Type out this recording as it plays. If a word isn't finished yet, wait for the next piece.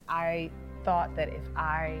I thought that if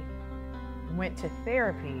I went to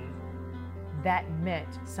therapy, that meant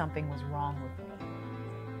something was wrong with me.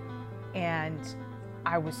 And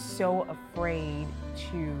I was so afraid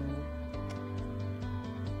to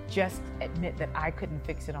just admit that I couldn't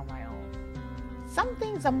fix it on my own. Some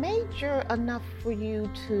things are major enough for you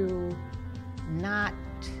to not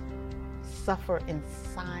suffer in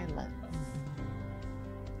silence.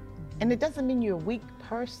 And it doesn't mean you're a weak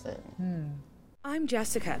person. I'm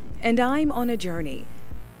Jessica, and I'm on a journey.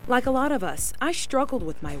 Like a lot of us, I struggled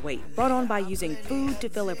with my weight, brought on by using food to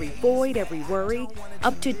fill every void, every worry,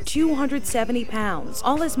 up to 270 pounds,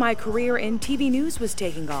 all as my career in TV news was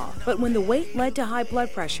taking off. But when the weight led to high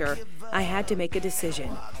blood pressure, I had to make a decision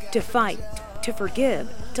to fight, to forgive,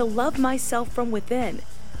 to love myself from within.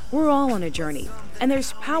 We're all on a journey, and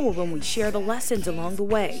there's power when we share the lessons along the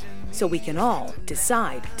way, so we can all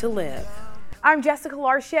decide to live. I'm Jessica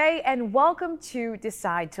Larche, and welcome to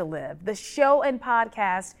Decide to Live, the show and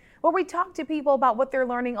podcast where we talk to people about what they're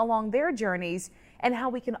learning along their journeys and how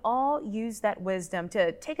we can all use that wisdom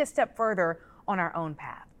to take a step further on our own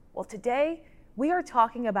path. Well, today we are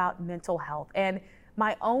talking about mental health and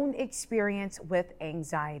my own experience with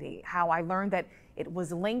anxiety, how I learned that it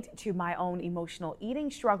was linked to my own emotional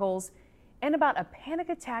eating struggles, and about a panic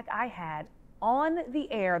attack I had on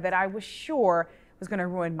the air that I was sure was going to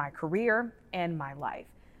ruin my career and my life.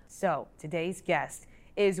 So today's guest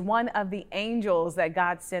is one of the angels that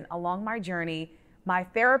God sent along my journey, my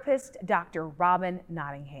therapist, Dr. Robin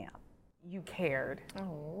Nottingham. You cared.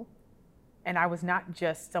 Oh. And I was not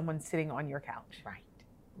just someone sitting on your couch.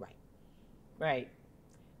 Right.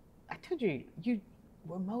 I told you, you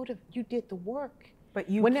were motivated, you did the work. But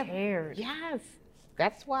you cared. Yes,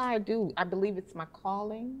 that's why I do. I believe it's my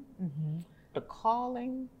calling. The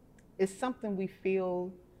calling is something we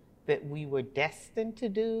feel that we were destined to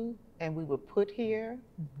do and we were put here,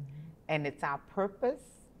 and it's our purpose.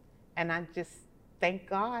 And I just thank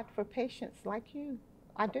God for patients like you.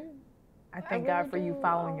 I do. I thank God for you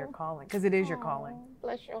following your calling, because it is your calling.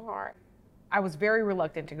 Bless your heart. I was very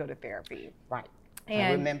reluctant to go to therapy. Right. And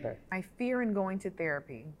I remember. my fear in going to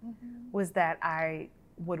therapy was that I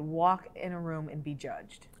would walk in a room and be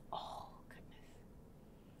judged. Oh, goodness.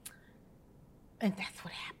 And that's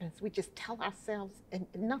what happens. We just tell ourselves, and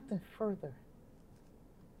nothing further.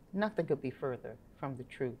 Nothing could be further from the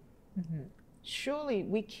truth. Surely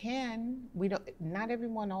we can. We don't. Not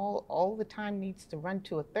everyone all the time needs to run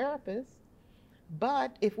to a therapist.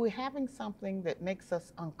 But if we're having something that makes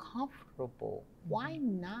us uncomfortable, why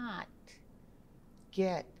not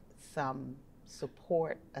get some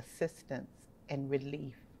support, assistance, and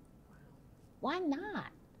relief? Why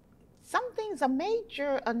not? Some things are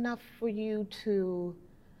major enough for you to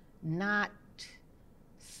not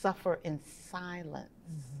suffer in silence.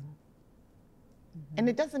 And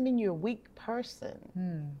it doesn't mean you're a weak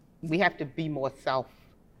person. We have to be more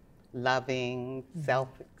self-loving,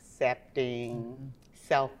 self-accepting,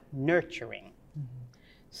 self-nurturing.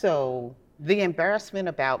 So the embarrassment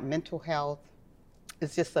about mental health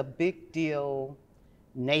is just a big deal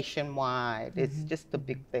nationwide. It's just a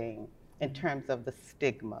big thing in terms of the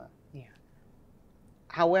stigma.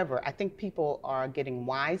 However, I think people are getting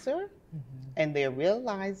wiser and they're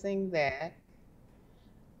realizing that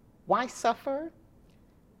why suffer?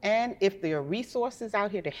 And if there are resources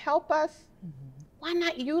out here to help us, why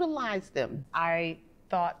not utilize them? I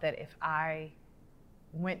thought that if I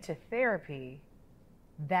went to therapy,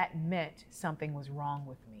 that meant something was wrong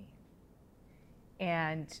with me.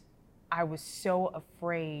 And I was so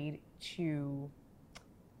afraid to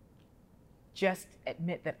just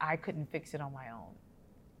admit that I couldn't fix it on my own.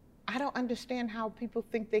 I don't understand how people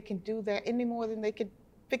think they can do that any more than they could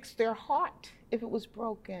fix their heart if it was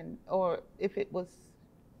broken or if it was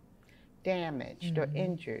damaged or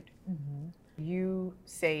injured. You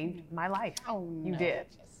saved my life. Oh, no, you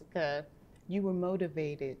did. Jessica, you were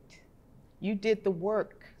motivated. You did the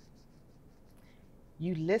work.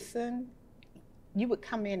 You listened. You would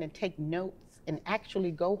come in and take notes and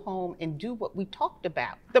actually go home and do what we talked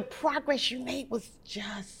about. The progress you made was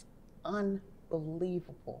just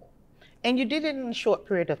unbelievable. And you did it in a short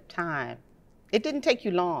period of time. It didn't take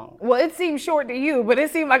you long. Well, it seemed short to you, but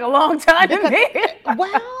it seemed like a long time to me.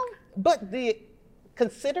 Well, but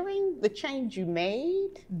considering the change you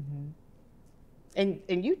made, and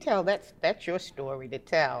you tell, that's your story to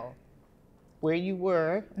tell, where you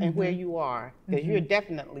were and where you are, because you're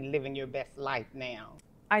definitely living your best life now.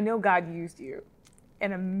 I know God used you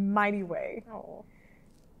in a mighty way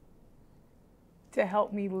to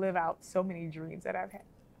help me live out so many dreams that I've had.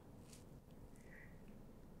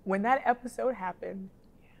 When that episode happened,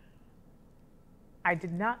 I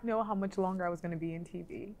did not know how much longer I was going to be in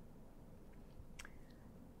TV.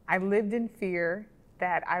 I lived in fear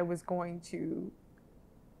that I was going to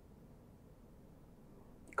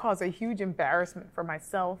cause a huge embarrassment for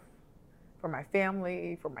myself, for my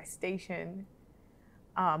family, for my station.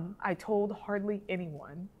 I told hardly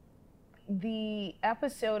anyone. The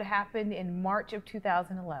episode happened in March of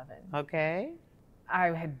 2011. Okay. I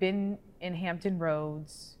had been in Hampton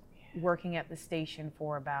Roads working at the station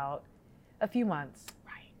for about a few months.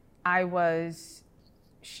 Right. I was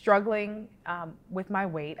struggling with my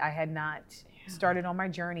weight. I had not started on my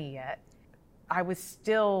journey yet. I was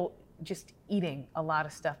still just eating a lot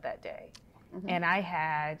of stuff that day. Mm-hmm. And I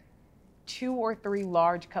had 2 or 3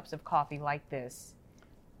 large cups of coffee like this,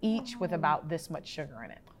 each with about this much sugar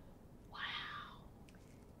in it. Wow.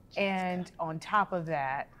 And on top of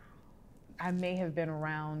that, I may have been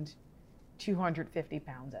around 250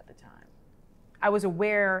 pounds at the time. I was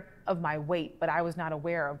aware of my weight, but I was not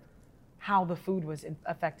aware of how the food was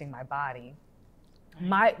affecting my body. Right.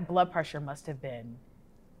 My blood pressure must have been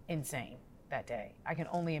insane that day. I can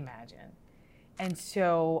only imagine. And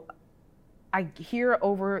so I hear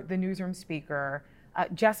over the newsroom speaker,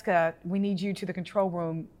 Jessica, we need you to the control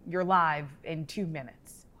room. You're live in 2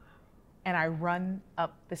 minutes. And I run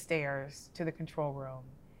up the stairs to the control room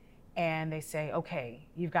and they say, okay,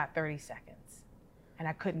 you've got 30 seconds. And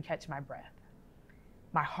I couldn't catch my breath.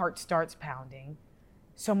 My heart starts pounding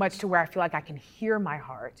so much to where I feel like I can hear my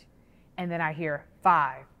heart. And then I hear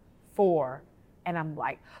 5, 4, and I'm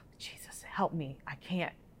like, Jesus, help me. I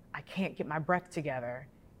can't get my breath together.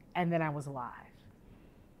 And then I was alive.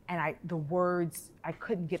 And I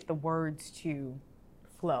couldn't get the words to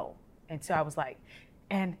flow. And so I was like,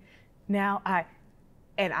 and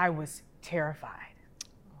I was terrified.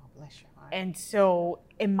 Oh, bless your heart. And so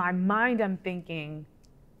in my mind, I'm thinking,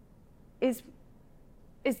 is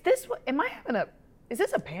this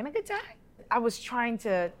a panic attack? I was trying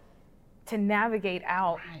to navigate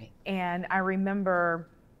out. Right. And I remember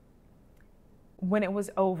when it was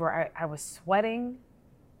over, I was sweating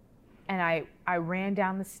and I ran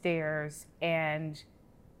down the stairs and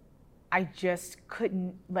I just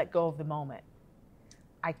couldn't let go of the moment.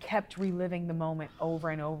 I kept reliving the moment over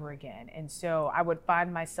and over again. And so I would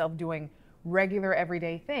find myself doing regular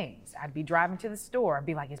everyday things. I'd be driving to the store. I'd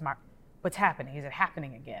be like, what's happening? Is it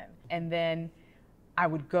happening again? And then I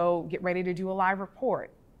would go get ready to do a live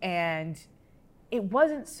report. And it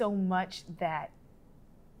wasn't so much that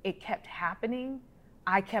it kept happening.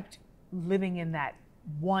 I kept living in that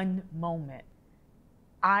one moment.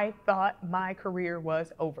 I thought my career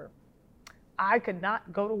was over. I could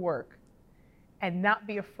not go to work and not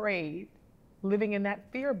be afraid, living in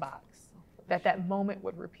that fear box, that moment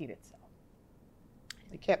would repeat itself.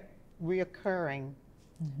 It kept reoccurring.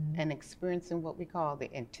 Mm-hmm. And experiencing what we call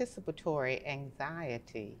the anticipatory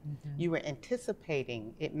anxiety. Mm-hmm. You were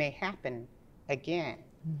anticipating it may happen again.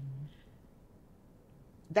 Mm-hmm.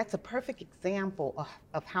 That's a perfect example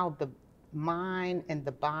of how the mind and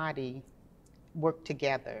the body work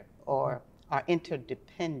together or are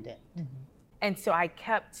interdependent. Mm-hmm. And so I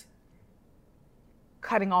kept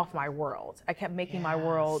cutting off my world. I kept making my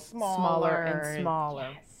world smaller and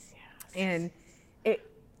smaller. Yes. And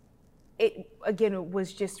it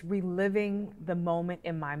was just reliving the moment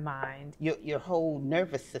in my mind. Your whole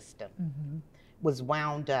nervous system mm-hmm. was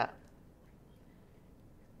wound up.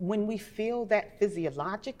 When we feel that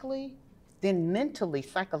physiologically, then mentally,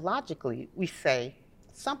 psychologically, we say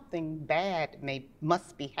something bad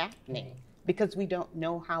must be happening because we don't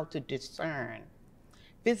know how to discern.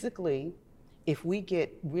 Physically, if we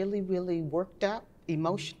get really, really worked up,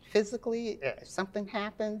 physically, something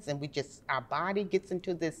happens and our body gets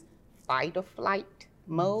into this fight or flight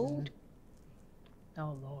mode,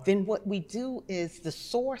 oh Lord. Then what we do is the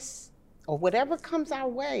source or whatever comes our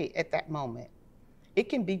way at that moment, it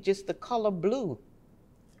can be just the color blue.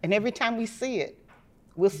 And every time we see it,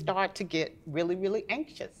 we'll start to get really, really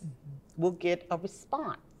anxious. Mm-hmm. We'll get a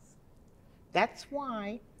response. That's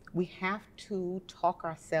why we have to talk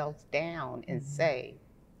ourselves down and say,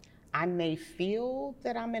 I may feel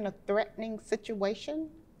that I'm in a threatening situation,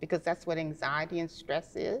 because that's what anxiety and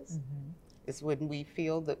stress is. Mm-hmm. It's when we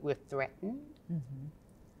feel that we're threatened. Mm-hmm.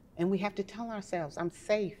 And we have to tell ourselves, I'm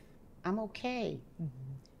safe, I'm okay.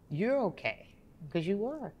 Mm-hmm. You're okay, because you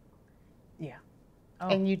were. Yeah. Oh.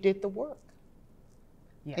 And you did the work.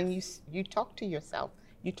 Yes. And you talked to yourself.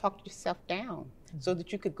 You talked yourself down so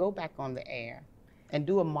that you could go back on the air and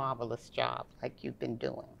do a marvelous job like you've been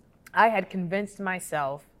doing. I had convinced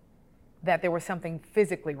myself that there was something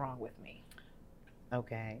physically wrong with me.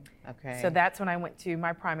 Okay. So that's when I went to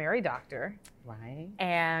my primary doctor. Right.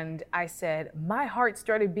 And I said, my heart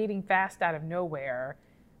started beating fast out of nowhere.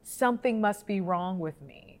 Something must be wrong with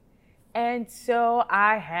me. And so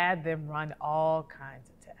I had them run all kinds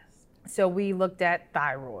of tests. So we looked at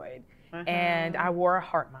thyroid, and I wore a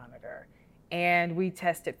heart monitor, and we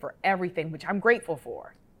tested for everything, which I'm grateful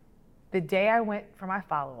for. The day I went for my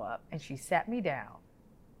follow-up, and she sat me down,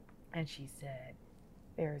 and she said,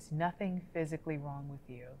 "There's nothing physically wrong with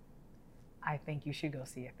you. I think you should go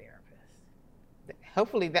see a therapist."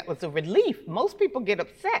 Hopefully that was a relief. Most people get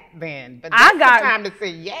upset then, but that's the time to say,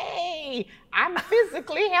 "Yay, I'm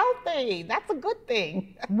physically healthy." That's a good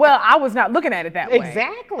thing. Well, I was not looking at it that way.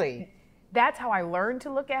 Exactly. That's how I learned to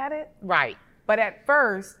look at it. Right. But at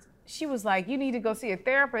first, she was like, "You need to go see a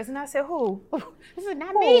therapist." And I said, "Who?" This is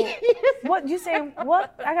not me. What? You saying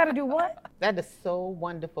what? I got to do what? That is so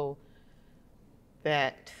wonderful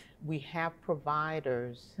that we have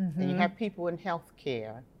providers and you have people in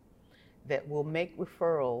healthcare that will make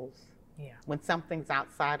referrals when something's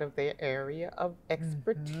outside of their area of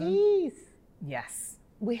expertise. Yes.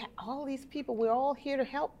 We have all these people. We're all here to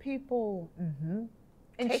help people.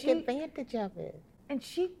 And take advantage of it. And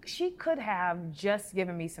she could have just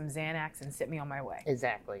given me some Xanax and sent me on my way.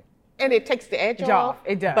 Exactly. And it takes the edge off.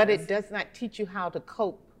 It does. But it does not teach you how to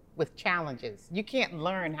cope with challenges. You can't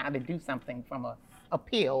learn how to do something from a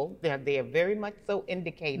pill. They're very much so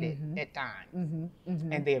indicated at times.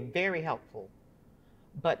 And they're very helpful.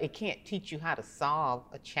 But it can't teach you how to solve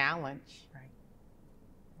a challenge.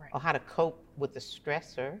 Right. Or how to cope with the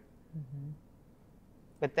stressor.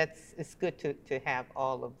 But it's good to have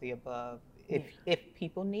all of the above if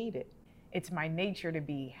people need it. It's my nature to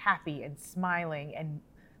be happy and smiling and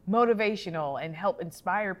motivational and help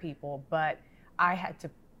inspire people, but I had to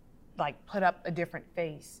put up a different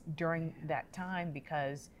face during that time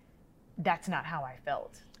because that's not how I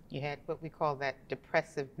felt. You had what we call that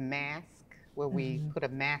depressive mask, where we put a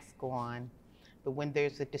mask on, but when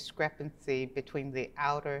there's a discrepancy between the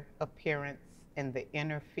outer appearance and the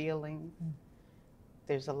inner feelings,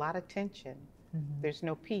 there's a lot of tension. There's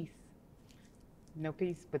no peace. No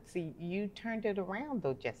peace. But see, you turned it around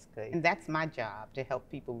though, Jessica. And that's my job, to help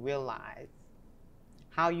people realize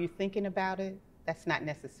how you're thinking about it, that's not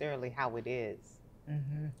necessarily how it is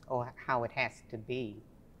or how it has to be.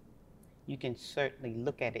 You can certainly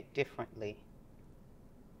look at it differently.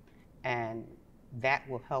 And that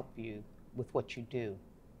will help you with what you do.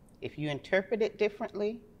 If you interpret it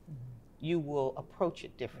differently, you will approach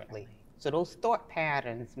it differently. So those thought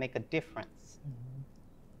patterns make a difference.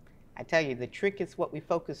 I tell you, the trick is what we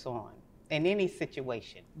focus on in any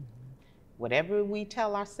situation. Whatever we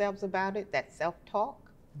tell ourselves about it, that self-talk,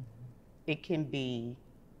 it can be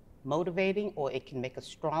motivating, or it can make us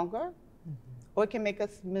stronger, or it can make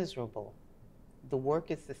us miserable. The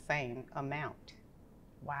work is the same amount.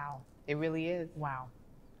 Wow. It really is. Wow.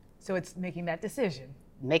 So it's making that decision.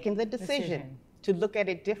 Making the decision to look at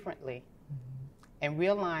it differently and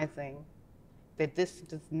realizing that this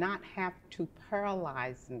does not have to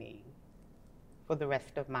paralyze me for the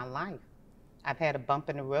rest of my life. I've had a bump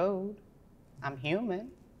in the road. I'm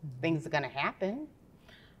human. Things are going to happen.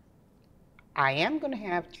 I am going to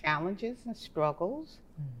have challenges and struggles.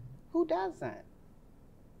 Who doesn't?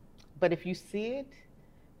 But if you see it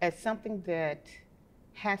as something that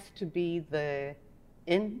has to be the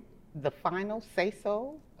final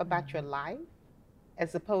say-so about your life,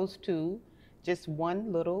 as opposed to just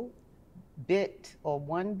one little bit or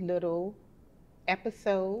one little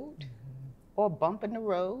episode or bump in the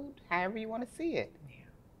road, however you want to see it.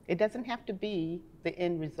 It doesn't have to be the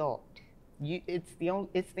end result. It's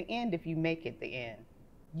the end if you make it the end.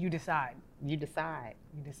 You decide. You decide.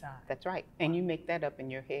 You decide. That's right. And you make that up in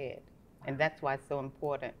your head. And that's why it's so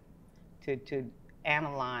important to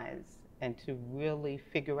analyze and to really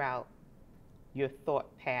figure out your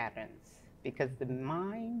thought patterns, because the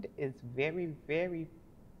mind is very, very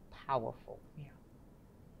powerful. Yeah.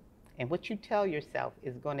 And what you tell yourself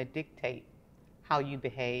is going to dictate how you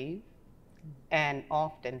behave and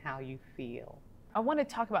often how you feel. I want to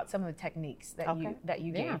talk about some of the techniques that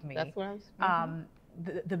you gave me. That's what I was.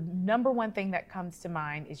 The number one thing that comes to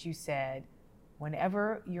mind is, you said,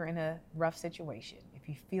 whenever you're in a rough situation, if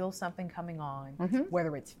you feel something coming on,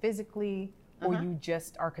 whether it's physically or you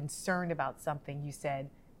just are concerned about something, you said,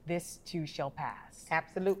 this too shall pass.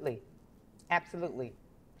 Absolutely. Absolutely.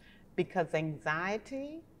 Because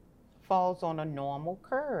anxiety falls on a normal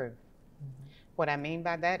curve. What I mean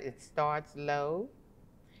by that, it starts low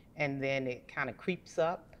and then it kind of creeps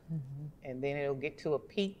up and then it'll get to a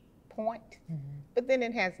peak point, but then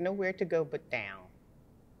it has nowhere to go but down.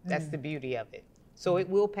 That's the beauty of it. So it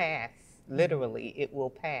will pass. Literally, it will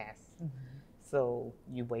pass. So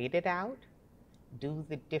you wait it out, do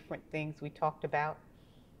the different things we talked about,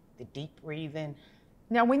 the deep breathing,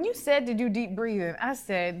 Now, when you said to do deep breathing, I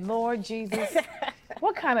said, Lord Jesus,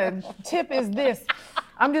 what kind of tip is this?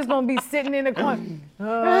 I'm just going to be sitting in the corner.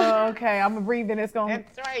 Oh, okay, I'm going to breathe in. It's going to...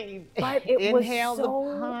 That's right. But it was Inhale so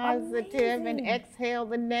the positive and amazing. exhale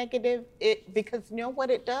the negative. Because you know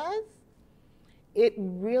what it does? It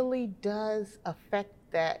really does affect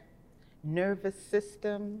that nervous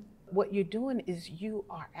system. What you're doing is you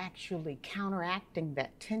are actually counteracting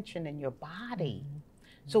that tension in your body. Mm-hmm.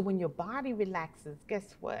 So when your body relaxes,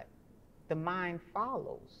 guess what? The mind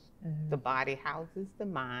follows. Mm-hmm. The body houses the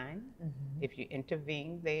mind. Mm-hmm. If you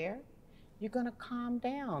intervene there, you're going to calm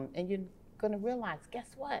down and you're going to realize,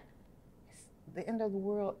 guess what? The end of the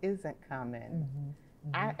world isn't coming. Mm-hmm.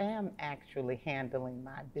 I am actually handling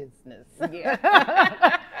my business. Yeah.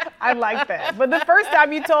 I like that. But the first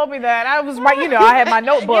time you told me that, I was right, I had my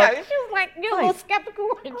notebook. Yeah, she was like, you're a little skeptical.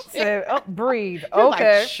 Said, oh, breathe.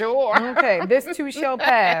 Okay. Like, sure. Okay. This too shall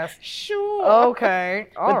pass. Sure. Okay.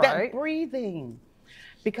 All right. That breathing.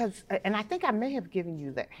 Because, and I think I may have given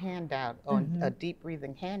you that handout on a deep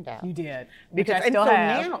breathing handout. You did. Because I still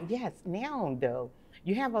have. Now though,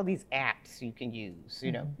 you have all these apps you can use.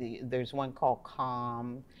 You know, there's one called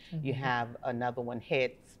Calm. You have another one,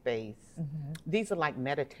 Headspace. These are like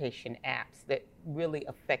meditation apps that really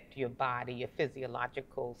affect your body, your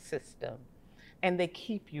physiological system, and they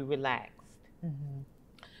keep you relaxed.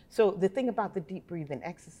 So the thing about the deep breathing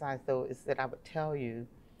exercise, though, is that I would tell you,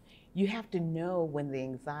 you have to know when the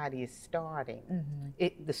anxiety is starting.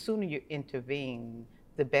 The sooner you intervene,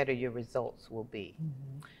 the better your results will be.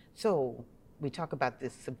 So we talk about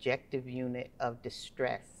this subjective unit of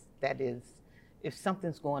distress. That is, if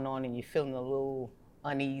something's going on and you're feeling a little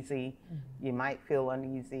uneasy, you might feel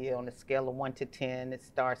uneasy on a scale of 1 to 10. It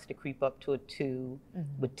starts to creep up to a 2,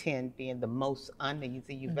 with 10 being the most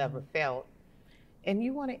uneasy you've ever felt. And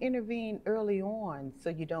you want to intervene early on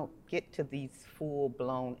so you don't get to these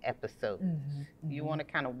full-blown episodes. You want to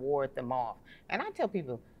kind of ward them off. And I tell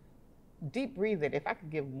people, deep breathing, if I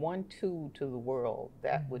could give one tool to the world,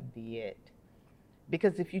 that would be it.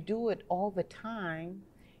 Because if you do it all the time,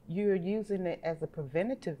 you're using it as a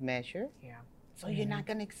preventative measure. Yeah. So you're not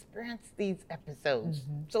going to experience these episodes.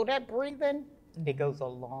 So that breathing, it goes a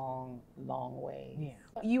long, long way. Yeah.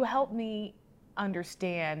 You helped me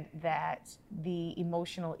understand that the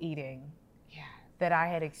emotional eating that I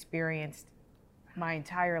had experienced my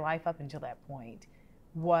entire life up until that point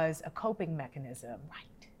was a coping mechanism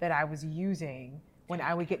that I was using when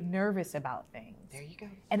I would get nervous about things. There you go.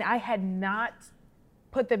 And I had not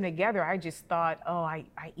put them together. I just thought, oh, I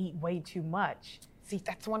eat way too much. See,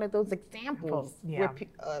 that's one of those examples where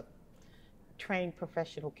a trained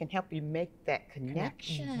professional can help you make that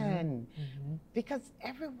connection. Because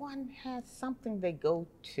everyone has something they go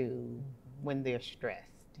to when they're stressed.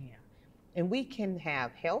 Yeah. And we can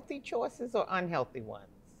have healthy choices or unhealthy ones,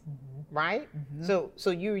 right? So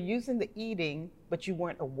you're using the eating, but you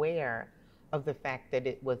weren't aware of the fact that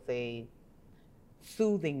it was a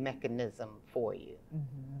soothing mechanism for you.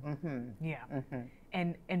 Yeah.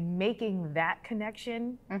 And making that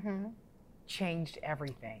connection changed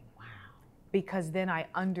everything. Wow. Because then I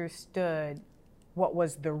understood what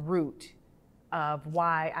was the root of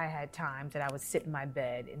why I had times that I would sit in my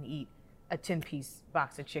bed and eat a 10-piece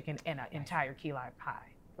box of chicken and an entire key lime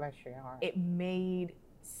pie. Bless your heart. It made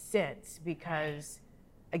sense because,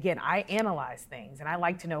 again, I analyze things and I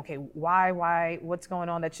like to know, okay, why, what's going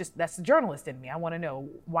on? That's the journalist in me. I want to know,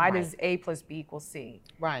 why does A plus B equal C?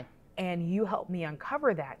 Right. And you helped me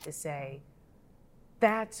uncover that to say,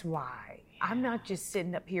 that's why. I'm not just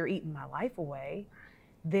sitting up here eating my life away.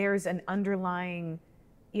 There's an underlying,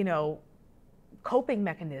 coping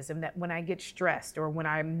mechanism that when I get stressed or when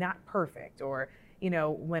I'm not perfect or,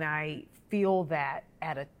 when I feel that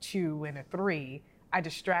at a 2 and a 3, I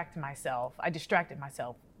distracted myself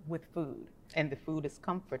with food. And the food is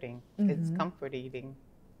comforting. It's comfort eating.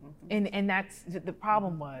 And that's the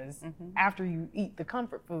problem was after you eat the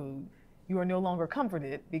comfort food, you are no longer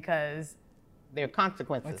comforted because there are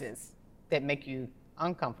consequences that make you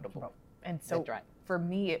uncomfortable. And so for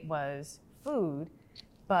me, it was food,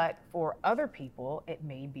 but for other people, it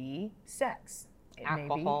may be sex. It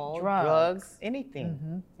alcohol, may be drugs,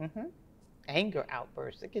 anything. Anger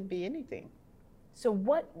outbursts, it can be anything. So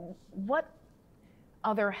what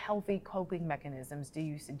other healthy coping mechanisms do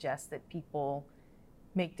you suggest that people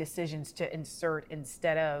make decisions to insert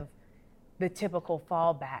instead of the typical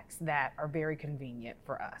fallbacks that are very convenient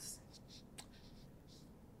for us?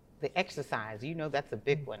 The exercise, that's a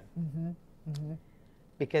big one.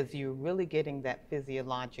 Because you're really getting that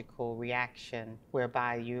physiological reaction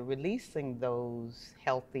whereby you're releasing those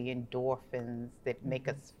healthy endorphins that make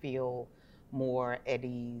us feel more at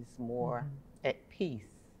ease, more at peace.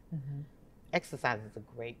 Exercise is a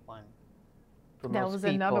great one for That most was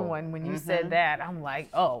people. another one. When you said that, I'm like,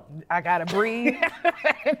 oh, I gotta breathe.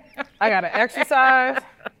 I gotta exercise.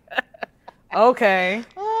 Okay.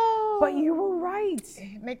 Oh, But you were right.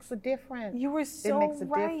 it makes a difference. You were so It makes a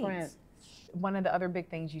right. difference. One of the other big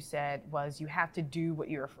things you said was you have to do what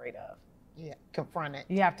you're afraid of. Yeah, confront it.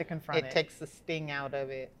 You have to confront it. It takes the sting out of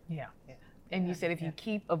it. Yeah. Yeah. And you said if you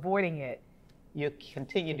keep avoiding it, You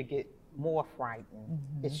continue to get more frightened.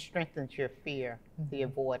 It strengthens your fear. The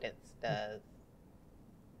avoidance does.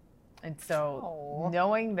 and so Aw.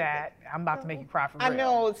 knowing that, I'm about to make you cry for real. I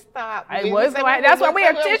know. Stop. I We was said going- we that's why would we say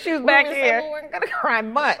have tissues back we said here. We weren't gonna cry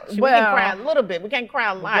much. We Well, can cry a little bit. We can't cry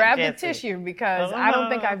a lot. Grab the Jessie. tissue because I don't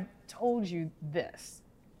think I've told you this.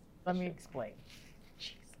 Let me explain.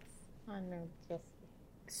 I know. Just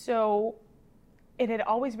So it had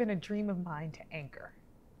always been a dream of mine to anchor.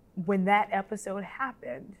 When that episode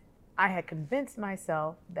happened, I had convinced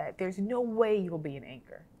myself that there's no way you'll be an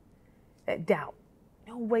anchor. That doubt,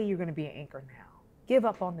 no way you're going to be an anchor now. Give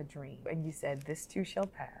up on the dream. And you said, this too shall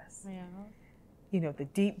pass. yeah. You know, the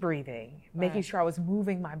deep breathing, making Right. sure I was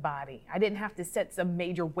moving my body. I didn't have to set some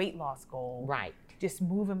major weight loss goal. Right. Just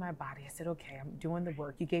moving my body. I said, okay, I'm doing the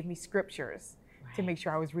work. You gave me scriptures to Right. make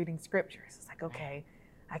sure I was reading scriptures. It's like, okay,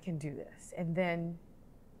 I can do this. And then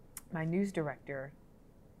my news director,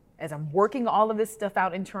 as I'm working all of this stuff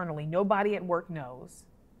out internally, nobody at work knows.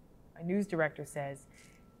 My news director says,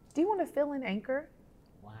 do you want to fill in anchor?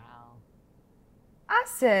 Wow. I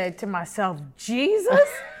said to myself, Jesus,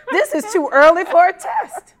 this is too early for a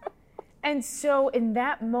test. And so in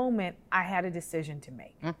that moment, I had a decision to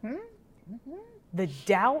make. The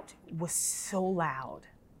doubt was so loud.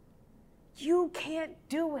 You can't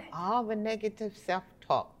do it. All the negative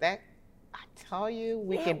self-talk. That I tell you,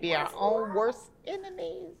 we It can be our was own loud. worst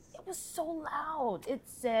enemies. It was so loud. It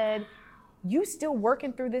said, you still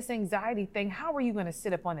working through this anxiety thing. How are you going to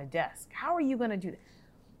sit up on a desk? How are you going to do that?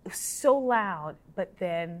 It was so loud. But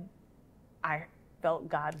then I felt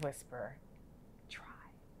God whisper, try.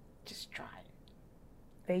 Just try it.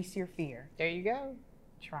 Face your fear. There you go.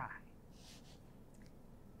 Try.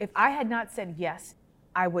 If I had not said yes,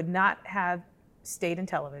 I would not have stayed in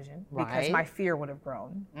television because Right. my fear would have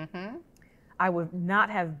grown. Mm-hmm. I would not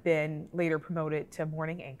have been later promoted to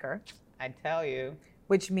morning anchor, I tell you.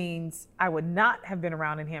 which means I would not have been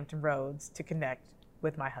around in Hampton Roads to connect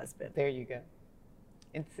with my husband. There you go.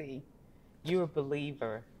 And see, you're a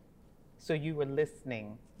believer, so you were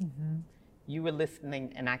listening. You were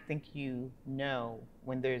listening, and I think you know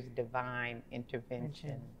when there's divine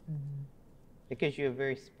intervention because you're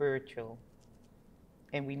very spiritual,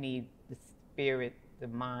 and we need the spirit, the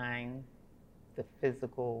mind, the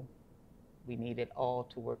physical. We need it all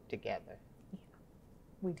to work together.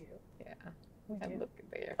 We do. Yeah. We And do. look at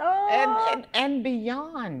there. Oh. And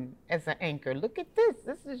beyond as an anchor. Look at this.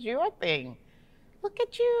 This is your thing. Look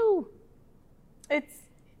at you.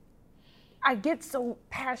 I get so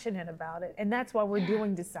passionate about it, and that's why we're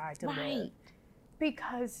doing Decide to Live. Right.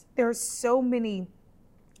 Because there's so many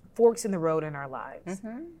forks in the road in our lives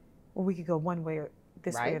where we could go one way or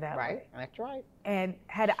this way or that way. That's right. And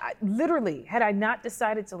had I not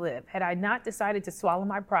decided to live, had I not decided to swallow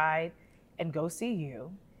my pride and go see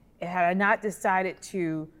you, and had I not decided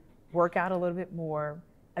to work out a little bit more,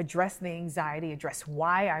 address the anxiety, address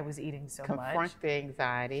why I was eating so much, Confront the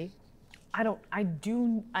anxiety.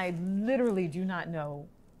 I literally do not know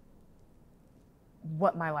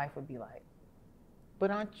what my life would be like.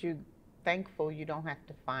 But aren't you thankful you don't have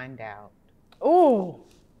to find out? Oh,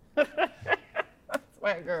 That's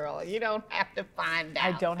right, girl. You don't have to find out.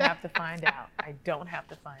 I don't have to find out. I don't have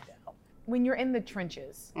to find out. When you're in the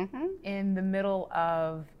trenches, in the middle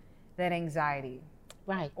of that anxiety,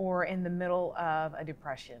 Right. or in the middle of a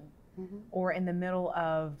depression, or in the middle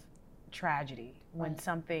of tragedy, when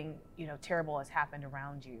something terrible has happened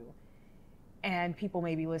around you, and people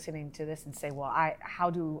may be listening to this and say, well, how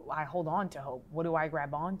do I hold on to hope? What do I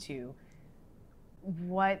grab onto?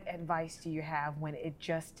 What advice do you have when it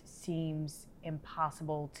just seems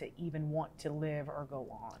impossible to even want to live or go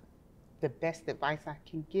on? The best advice I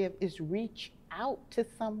can give is reach out to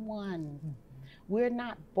someone. We're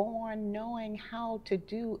not born knowing how to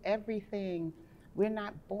do everything. We're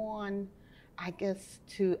not born, I guess,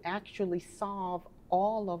 to actually solve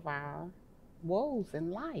all of our woes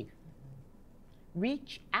in life.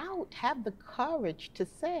 Reach out, have the courage to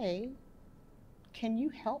say, can you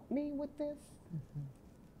help me with this?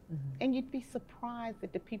 And you'd be surprised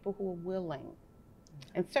at the people who are willing.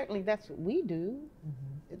 And certainly that's what we do.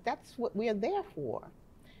 That's what we are there for.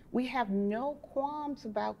 We have no qualms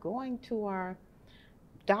about going to our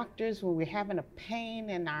doctors when we're having a pain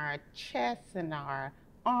in our chest and our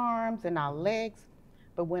arms and our legs,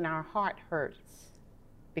 but when our heart hurts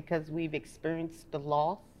because we've experienced the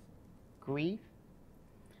loss, grief,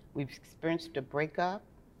 we've experienced a breakup,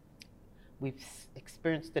 we've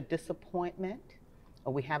experienced the disappointment,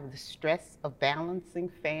 or we have the stress of balancing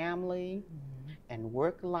family and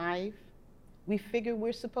work life, we figure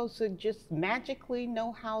we're supposed to just magically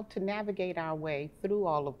know how to navigate our way through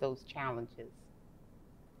all of those challenges.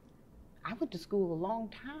 I went to school a long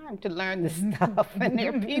time to learn this stuff, and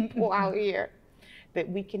there are people out here that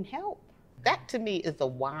we can help. That to me is a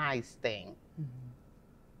wise thing.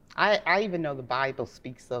 I even know the Bible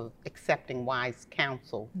speaks of accepting wise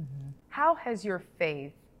counsel. How has your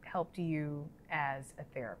faith helped you as a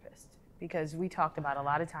therapist? Because we talked about a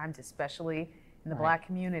lot of times, especially in the Black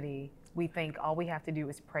community, we think all we have to do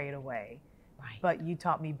is pray it away. But you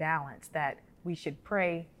taught me balance, that we should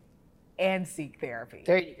pray and seek therapy.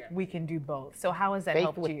 There you go. We can do both. So how has that Faith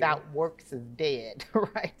helped you? without works is dead,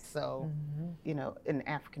 right? So, you know, in the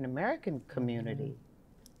African American community,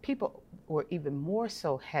 people were even more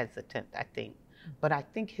so hesitant, I think. But I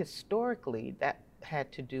think historically that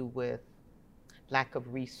had to do with lack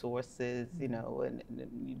of resources, you know, and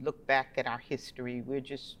you look back at our history, we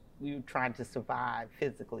were trying to survive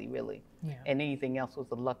physically, really. And anything else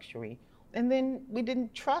was a luxury. And then we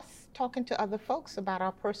didn't trust talking to other folks about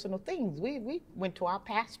our personal things. We went to our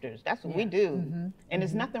pastors. That's what we do. And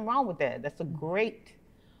there's nothing wrong with that. That's a great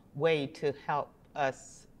way to help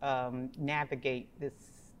us navigate this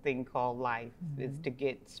thing called life, is to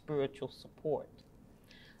get spiritual support.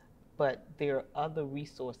 But there are other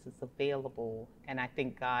resources available, and I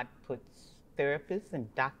think God puts therapists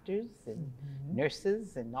and doctors and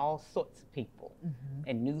nurses and all sorts of people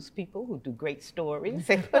and news people who do great stories.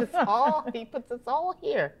 He puts us all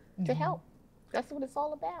here to help. That's what it's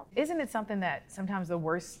all about. Isn't it something that sometimes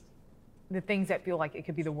the things that feel like it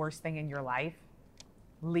could be the worst thing in your life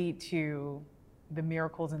lead to the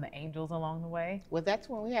miracles and the angels along the way? Well, that's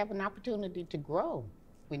when we have an opportunity to grow.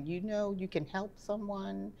 When you know you can help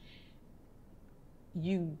someone,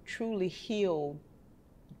 you truly heal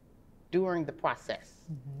during the process.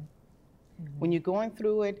 When you're going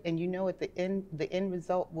through it and you know at the end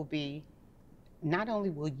result will be, not only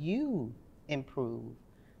will you improve,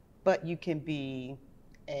 but you can be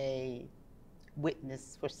a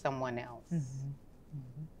witness for someone else.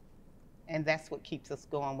 And that's what keeps us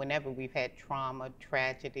going whenever we've had trauma,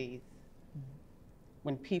 tragedies.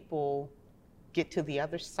 When people get to the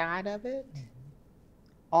other side of it,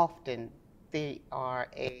 often they are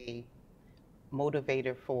a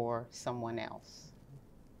motivator for someone else.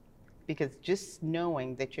 Because just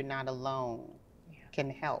knowing that you're not alone can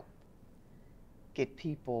help get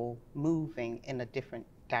people moving in a different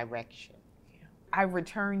direction. I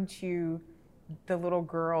returned to the little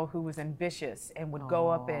girl who was ambitious and would go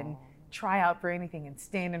up and try out for anything and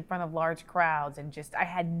stand in front of large crowds, and just, I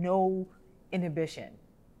had no inhibition.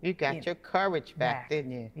 You got your courage back,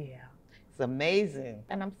 didn't you? Yeah. It's amazing.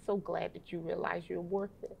 And I'm so glad that you realize you're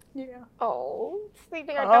worth it. Yeah. Oh, see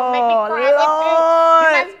there, don't make me cry.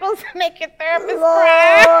 You're not supposed to make your therapist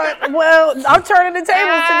cry. Well, I'm turning the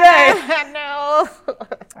tables today. I know.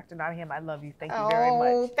 Dr. Nottingham, I love you. Thank you very much.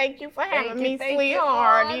 Oh, thank you for having me,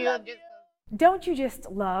 sweetheart. Don't you just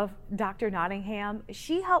love Dr. Nottingham?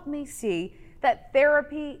 She helped me see that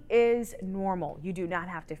therapy is normal. You do not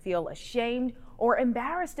have to feel ashamed or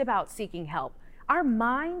embarrassed about seeking help. Our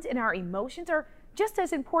minds and our emotions are just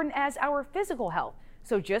as important as our physical health.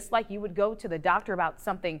 So just like you would go to the doctor about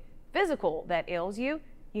something physical that ails you,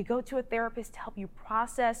 you go to a therapist to help you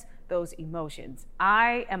process those emotions.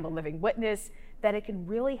 I am a living witness that it can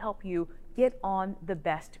really help you get on the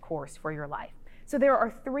best course for your life. So there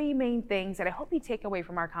are three main things that I hope you take away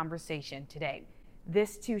from our conversation today.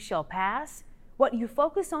 This too shall pass, what you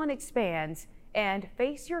focus on expands, and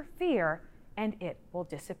face your fear and it will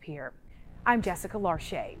disappear. I'm Jessica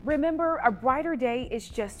Larche. Remember, a brighter day is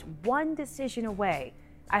just one decision away.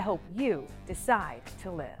 I hope you decide to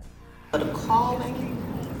live. But a calling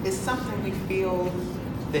is something we feel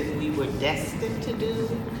that we were destined to do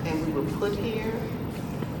and we were put here,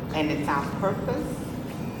 and it's our purpose.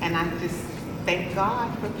 And I just thank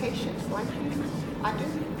God for patients like you. I do.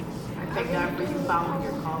 I thank God for you following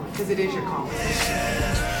your calling, because it is your calling.